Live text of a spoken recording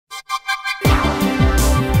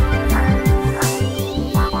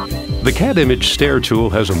The Cadimage Stair tool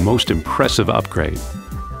has a most impressive upgrade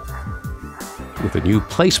with a new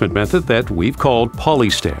placement method that we've called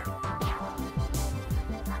PolyStair.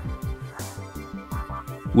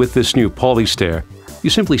 With this new PolyStair, you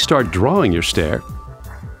simply start drawing your stair,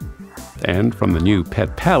 and from the new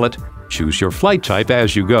pet palette, choose your flight type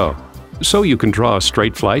as you go. So you can draw a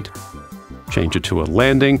straight flight, change it to a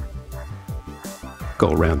landing,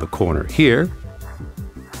 go around the corner here,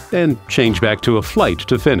 and change back to a flight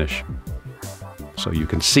to finish. So you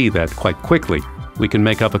can see that quite quickly we can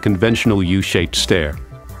make up a conventional U-shaped stair.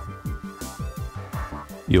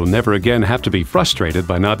 You'll never again have to be frustrated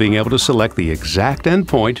by not being able to select the exact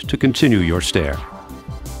endpoint to continue your stair.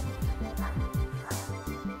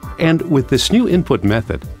 And with this new input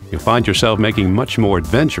method, you'll find yourself making much more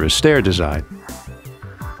adventurous stair design.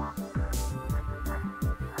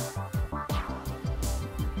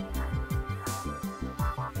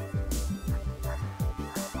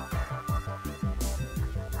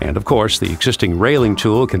 And of course, the existing railing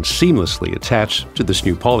tool can seamlessly attach to this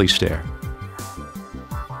new PolyStair.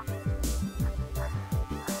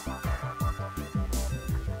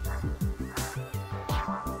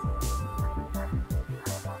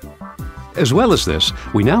 As well as this,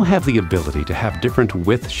 we now have the ability to have different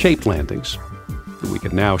width shape landings. We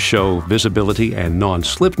can now show visibility and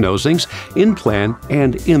non-slip nosings in plan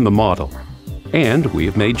and in the model. And we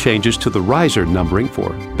have made changes to the riser numbering for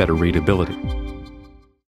better readability.